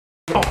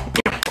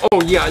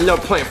Oh yeah, I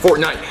love playing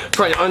Fortnite.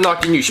 Trying to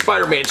unlock the new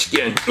Spider-Man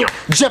skin.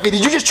 Jeffy,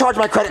 did you just charge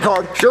my credit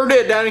card? Sure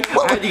did, Daddy.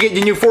 I had to get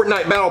the new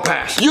Fortnite Battle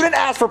Pass. You didn't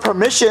ask for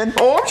permission.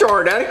 Oh, I'm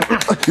sorry, Daddy.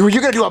 You're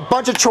gonna do a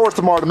bunch of chores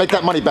tomorrow to make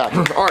that money back.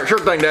 All right, sure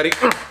thing, Daddy.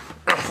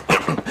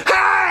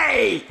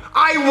 Hey!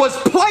 I was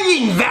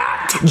playing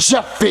that!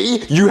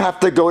 Jeffy, you have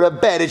to go to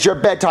bed. It's your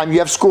bedtime. You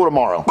have school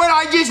tomorrow. But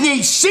I just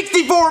need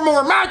 64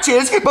 more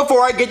matches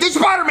before I get the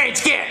Spider-Man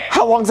skin.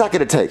 How long is that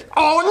gonna take?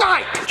 All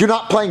night. You're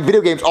not playing video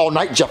games all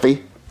night,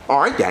 Jeffy. All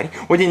right, Daddy.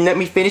 Well, then let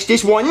me finish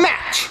this one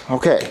match.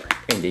 Okay.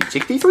 And then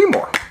 63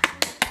 more.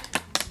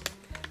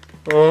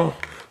 Oh,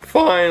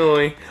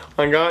 finally,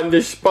 I got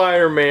the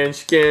Spider-Man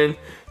skin.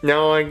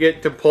 Now I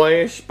get to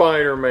play as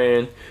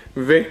Spider-Man.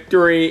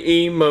 Victory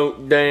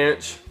emote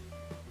dance.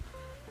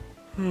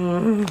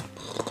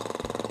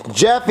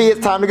 Jeffy,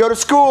 it's time to go to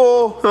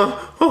school.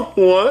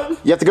 What?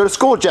 You have to go to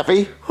school,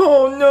 Jeffy.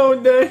 Oh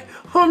no, Dad.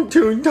 I'm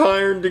too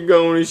tired to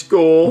go to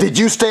school. Did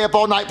you stay up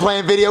all night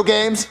playing video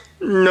games?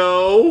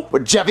 No.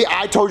 But Jeffy,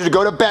 I told you to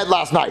go to bed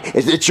last night.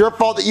 It's your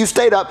fault that you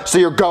stayed up, so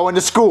you're going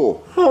to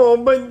school. Oh,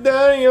 but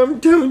Daddy, I'm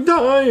too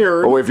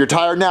tired. Oh, if you're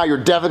tired now, you're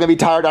definitely gonna be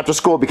tired after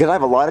school because I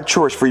have a lot of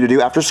chores for you to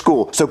do after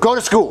school. So go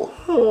to school.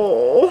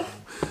 Oh.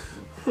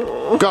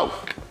 Go.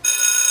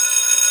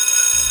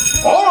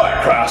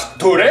 Alright, class,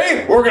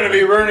 today we're going to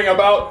be learning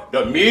about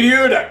the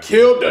meteor that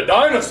killed the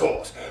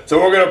dinosaurs. So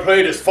we're going to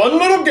play this fun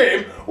little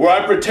game where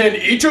I pretend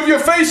each of your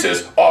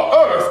faces are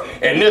Earth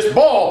and this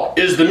ball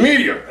is the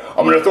meteor.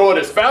 I'm going to throw it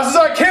as fast as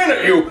I can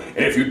at you, and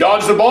if you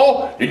dodge the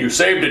ball, then you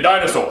save the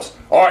dinosaurs.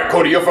 Alright,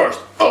 Cody, you're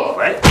first. Oh,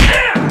 right.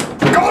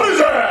 Got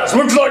his ass!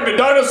 Looks like the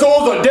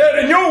dinosaurs are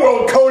dead in your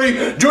world,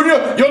 Cody.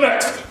 Junior, you're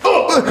next.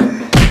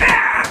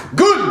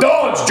 Good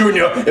dodge,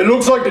 Junior. It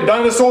looks like the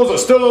dinosaurs are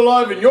still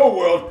alive in your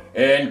world,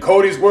 and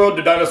Cody's world,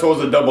 the dinosaurs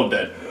are double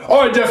dead.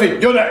 All right, Jeffy,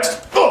 you're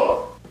next.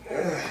 Oh,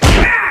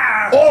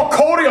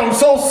 Cody, I'm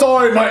so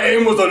sorry. My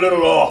aim was a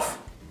little off.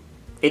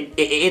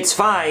 It's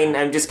fine.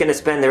 I'm just gonna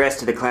spend the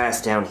rest of the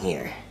class down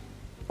here.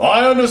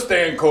 I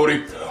understand,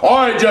 Cody. All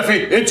right, Jeffy,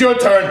 it's your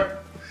turn.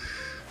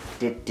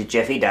 Did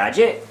Jeffy dodge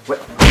it?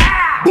 What?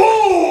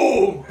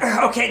 Boom!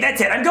 Okay, that's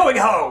it. I'm going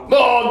home.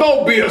 Oh,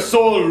 don't be a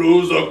sore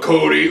loser,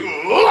 Cody.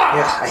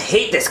 I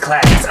hate this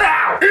class.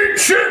 Ow! Eat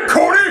shit,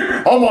 Cody!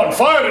 I'm on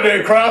fire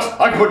today, class.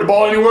 I can put the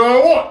ball anywhere I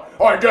want.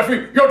 All right,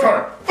 Jeffy, your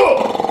turn.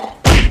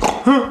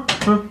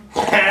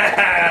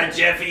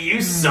 Jeffy,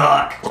 you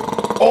suck.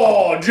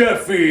 Oh,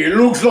 Jeffy, it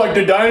looks like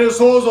the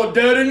dinosaurs are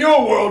dead in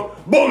your world.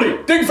 Bully,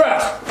 think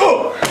fast.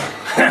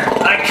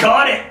 I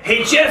caught it.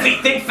 Hey, Jeffy,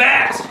 think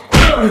fast.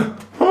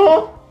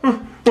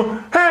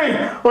 Hey,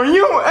 are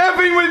you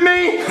effing with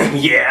me?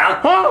 Yeah?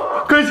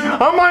 Huh? Cause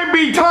I might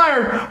be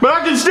tired, but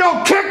I can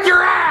still kick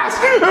your ass!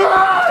 Hey,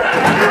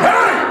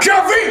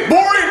 Jeffy!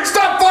 Boy,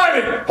 stop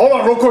fighting! Hold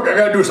on real quick, I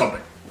gotta do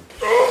something.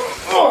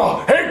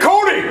 Hey,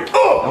 Cody!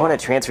 I want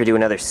to transfer to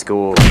another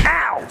school.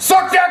 Ow!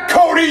 Suck that,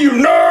 Cody, you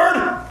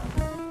nerd!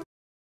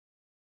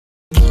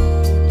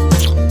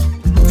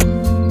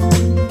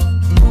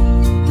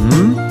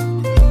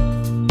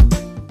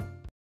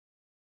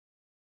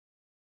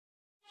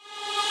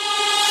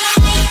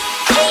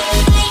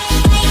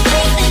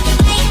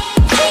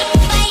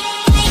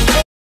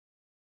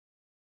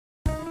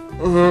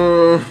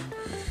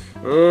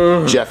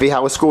 Jeffy,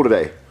 how was school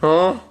today?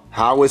 Huh?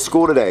 How was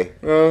school today?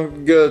 Oh,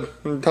 good.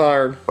 I'm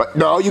tired. But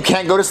no, you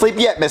can't go to sleep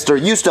yet, mister.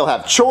 You still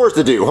have chores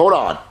to do. Hold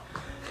on.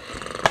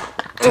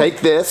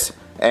 Take this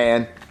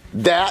and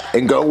that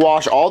and go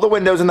wash all the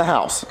windows in the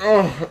house.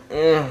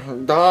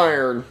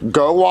 Tired.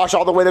 Go wash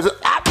all the windows.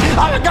 Ah, oh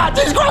my God,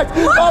 Jesus Christ!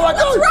 Oh my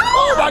God!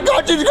 Oh my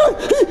God, Jesus Christ!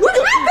 What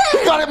happened?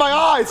 He got it in my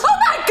eyes. Oh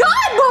my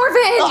God,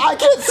 Marvin! I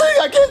can't see.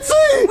 I can't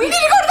see. We need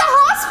to go to the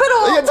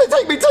hospital. Yeah,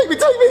 take me.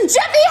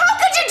 Jeffy, how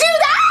could you do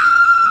that?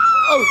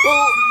 Oh,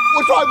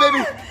 what's wrong,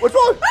 baby? What's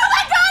wrong? Oh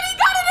my God, he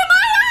got it in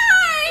my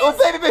eyes! Oh,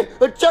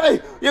 baby, Jeffy,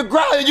 you're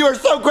grounded. You are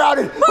so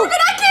grounded. Marvin,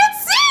 I can't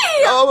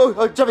see!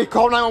 Oh, Jeffy,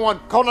 call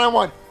 911. Call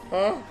 911.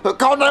 Huh?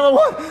 Call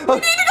 911. We need to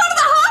go to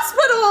the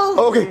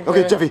hospital!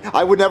 Okay, Jeffy,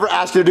 I would never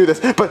ask you to do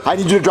this, but I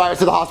need you to drive us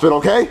to the hospital,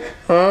 okay?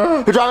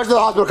 Huh? Drive us to the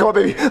hospital. Come on,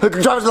 baby.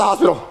 Drive us to the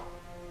hospital.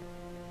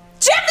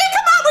 Jeffy,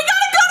 come on, we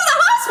gotta go to the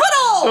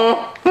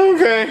hospital!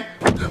 Okay.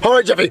 All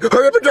right, Jeffy,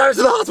 hurry up and drive us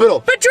to the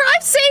hospital. But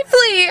drive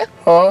safely!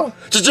 Huh?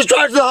 Just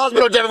drive us to the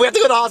hospital, Jeffy. We have to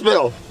go to the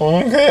hospital.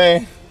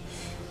 Okay.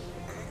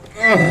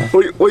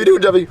 What are you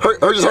doing, Jeffy?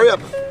 Just hurry up.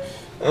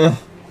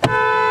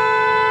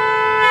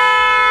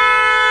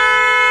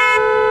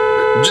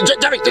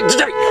 Jeffy,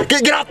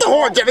 get off the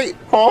horn, Jeffy.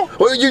 Huh?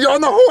 Well, you're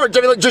on the horn,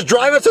 Jeffy. Just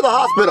drive us to the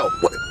hospital.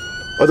 What?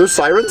 Are those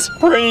sirens?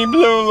 Pretty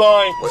blue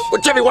lights.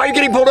 Well, Jeffy, why are you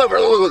getting pulled over?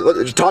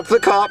 Just talk to the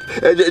cop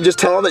and just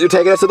tell him that you're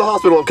taking us to the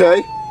hospital,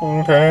 okay?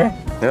 Okay.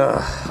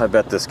 I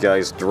bet this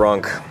guy's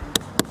drunk.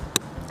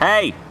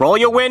 Hey, roll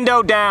your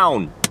window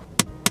down.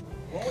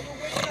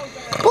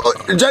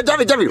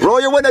 Jeffy,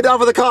 roll your window down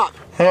for the cop.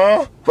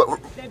 Huh?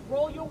 Said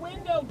roll your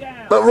window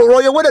down. But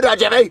roll your window down,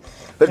 Jeffy.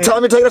 Tell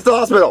him you're taking us to the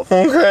hospital.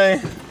 Okay.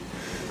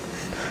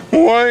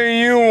 What do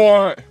you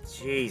want?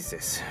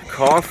 Jesus,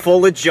 car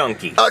full of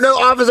junkies. Oh, no,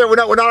 officer, we're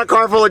not a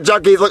car full of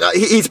junkies. Look,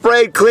 he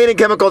sprayed cleaning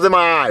chemicals in my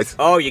eyes.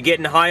 Oh, you're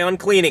getting high on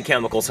cleaning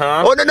chemicals,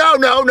 huh?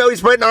 Oh, no, he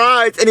sprayed in our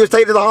eyes, and he was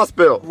taken to the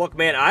hospital. Look,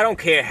 man, I don't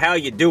care how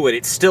you do it,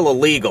 it's still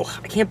illegal.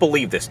 I can't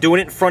believe this.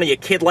 Doing it in front of your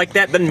kid like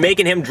that, then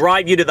making him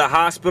drive you to the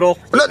hospital.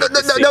 No,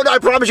 I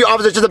promise you,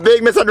 officer, it's just a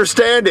big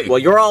misunderstanding. Well,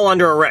 you're all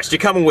under arrest. You're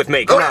coming with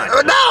me. Come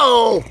on.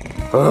 No!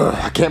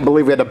 I can't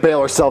believe we had to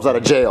bail ourselves out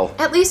of jail.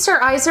 At least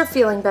our eyes are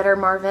feeling better,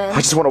 Marvin. I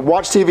just want to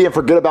watch TV and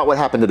forget about what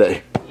happened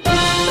today.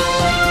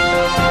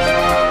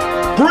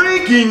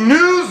 Breaking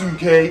news,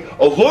 okay?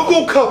 A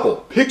local couple,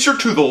 pictured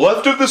to the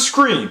left of the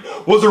screen,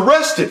 was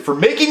arrested for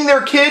making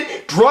their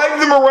kid drive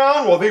them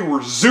around while they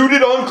were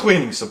zooted on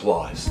cleaning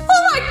supplies.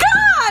 Oh my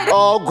God!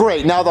 Oh,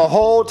 great. Now the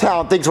whole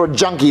town thinks we're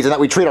junkies and that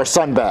we treat our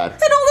son bad.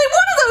 And only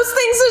one of those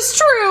things is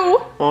true.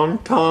 I'm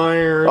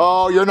tired.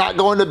 Oh, you're not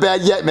going to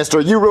bed yet,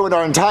 mister. You ruined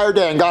our entire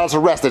day and got us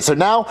arrested. So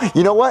now,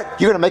 you know what?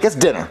 You're going to make us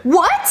dinner.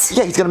 What?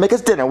 Yeah, he's going to make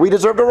us dinner. We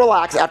deserve to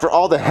relax after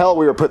all the hell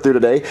we were put through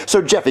today.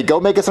 So, Jeffy, go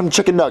make us some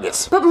chicken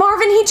nuggets. But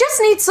Marvin, he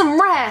just needs some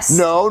rest.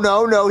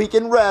 No. He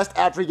can rest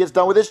after he gets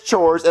done with his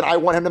chores, and I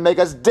want him to make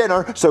us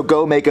dinner, so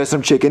go make us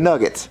some chicken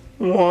nuggets.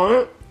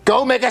 What?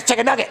 Go make us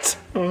chicken nuggets.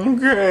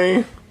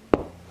 Okay.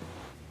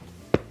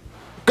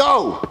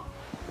 Go!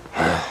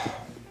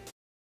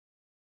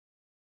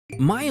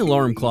 My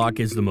Alarm Clock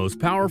is the most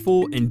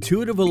powerful,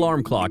 intuitive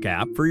alarm clock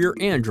app for your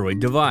Android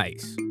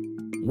device.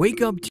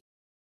 Wake up to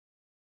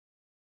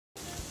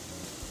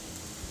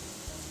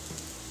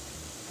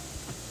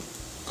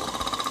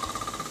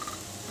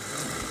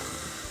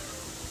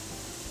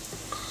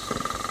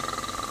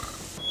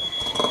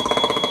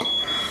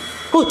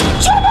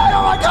Jimmy!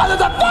 Oh my God, there's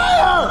a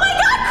fire! Oh my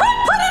God, quick,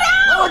 put it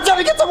out! Oh,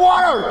 Jimmy, get some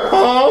water!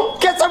 Huh?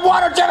 Get some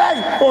water,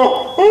 Jimmy!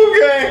 Oh,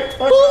 okay.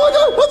 Oh my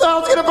God, what the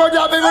hell's gonna burn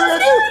down me? What are we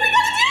gonna do? We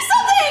gotta do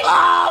something!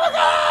 Oh my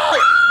God!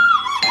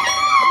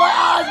 My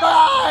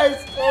eyes!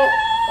 Oh,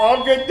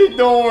 I'll get the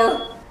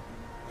door.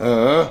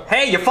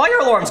 Hey, your fire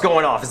alarm's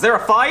going off. Is there a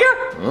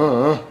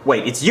fire?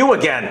 Wait, it's you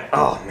again.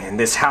 Oh, man,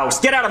 this house.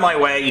 Get out of my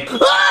way.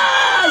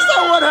 Ah!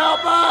 Someone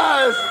help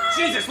us!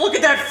 Jesus, look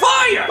at that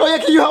fire! Oh yeah,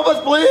 can you help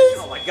us, please?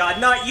 Oh, my God,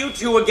 not you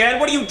two again.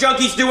 What are you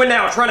junkies doing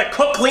now? Trying to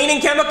cook cleaning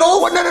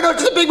chemicals? What? No,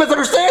 just a big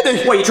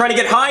misunderstanding. What, you trying to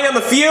get high on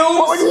the fumes?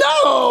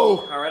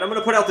 Oh, no! All right, I'm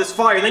gonna put out this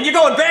fire, then you're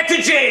going back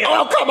to jail!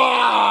 Oh, come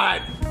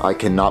on! I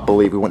cannot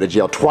believe we went to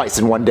jail twice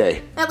in one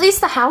day. At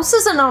least the house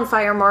isn't on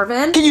fire,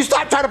 Marvin. Can you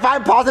stop trying to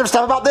find positive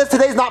stuff about this?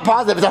 Today's not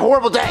positive. It's a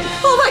horrible day.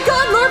 Oh my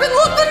God, Marvin,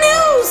 look, the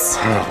news!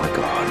 Oh my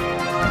God.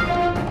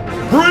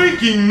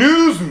 Breaking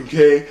news,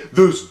 okay?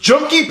 Those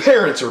junkie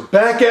parents are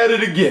back at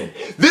it again.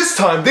 This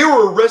time they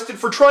were arrested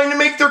for trying to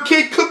make their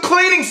kid cook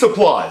cleaning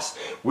supplies.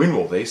 When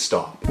will they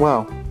stop?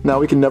 Wow, now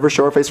we can never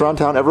show our face around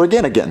town ever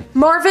again.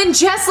 Marvin,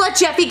 just let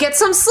Jeffy get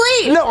some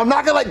sleep. No, I'm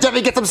not gonna let Jeffy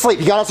get some sleep.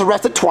 He got us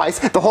arrested twice.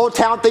 The whole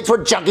town thinks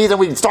we're junkies and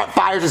we start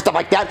fires and stuff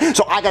like that.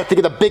 So I gotta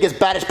think of the biggest,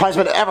 baddest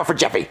punishment ever for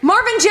Jeffy.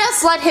 Marvin,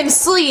 just let him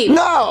sleep.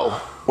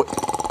 No! Wait.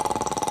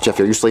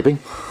 Jeffy, are you sleeping?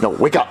 No,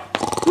 wake up.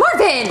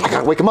 Marvin! I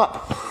gotta wake him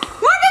up.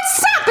 Marvin,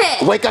 stop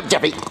it! Wake up,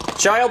 Jeffy.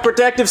 Child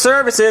Protective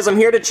Services, I'm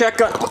here to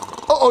check on...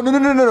 Oh,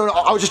 no.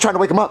 I was just trying to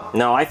wake him up.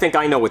 No, I think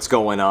I know what's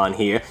going on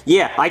here.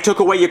 Yeah, I took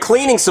away your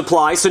cleaning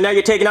supplies, so now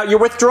you're taking out your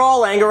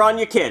withdrawal anger on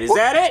your kid. Is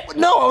that it?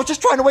 No, I was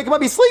just trying to wake him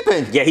up. He's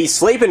sleeping. Yeah, he's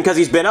sleeping because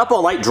he's been up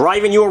all night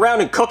driving you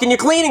around and cooking your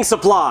cleaning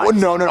supplies. Oh,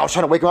 no. I was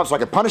trying to wake him up so I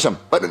could punish him.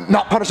 But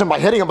not punish him by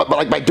hitting him, but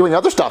like by doing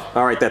other stuff.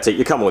 All right, that's it.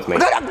 You're coming with me.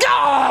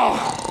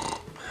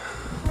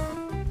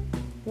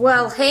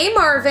 Well, hey,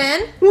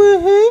 Marvin.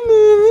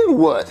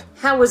 What?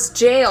 How was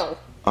jail?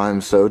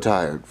 I'm so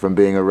tired from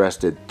being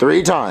arrested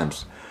 3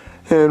 times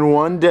in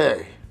one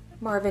day.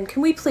 Marvin,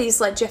 can we please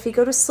let Jeffy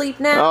go to sleep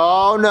now?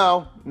 Oh,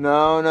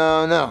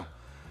 no.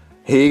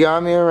 He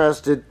got me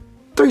arrested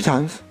 3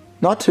 times,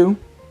 not 2,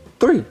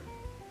 3.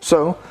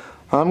 So,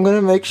 I'm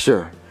gonna make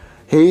sure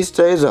he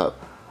stays up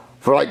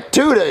for like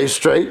 2 days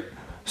straight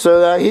so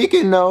that he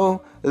can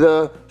know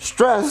the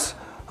stress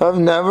of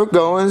never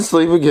going to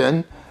sleep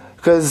again,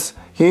 because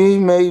he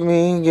made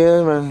me get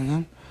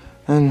arrested,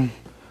 and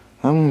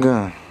I'm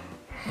gonna